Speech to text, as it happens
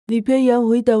李培阳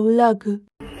回答 vlog。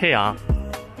佩阳，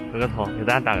回个头，给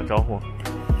大家打个招呼。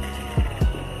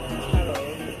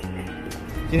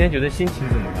今天觉得心情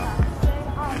怎么样？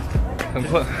很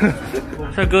困。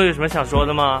帅哥有什么想说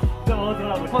的吗？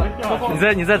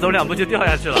你再走2步就掉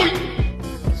下去了。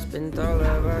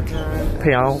佩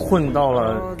阳混到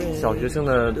了小学生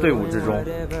的队伍之中，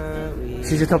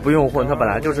其实他不用混，他本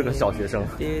来就是个小学生。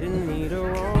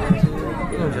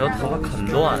我觉得头发很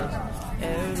乱，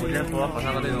我之前头发好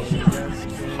像个那种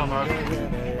上班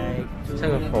像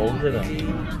个猴似的。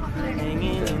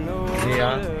你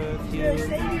呀？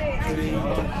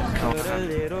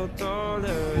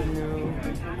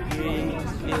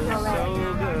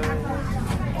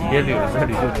别捋了，再捋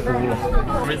就秃了。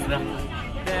没事。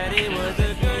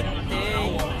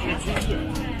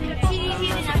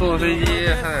坐飞机，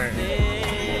嗨。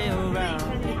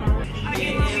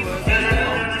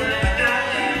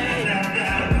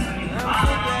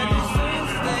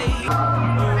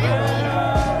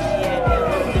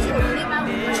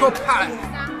超怕了。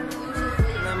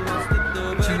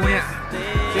庆功宴，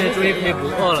现在终于可以不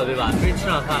饿了，对吧？终于吃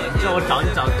上饭了。你知道我找你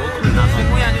找的多困难吗？庆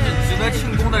功宴就是值得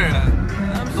庆功的人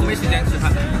都没时间吃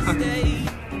饭。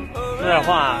说点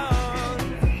话。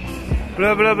不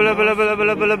啦不啦不啦不啦不啦不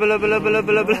啦不啦不啦不啦不啦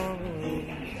不啦不啦！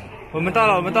我们到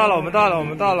了，我们到了，我们到了，我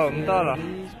们到了，我们到了，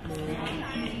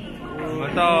我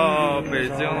们到北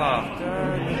京了，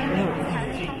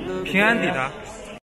平安抵达。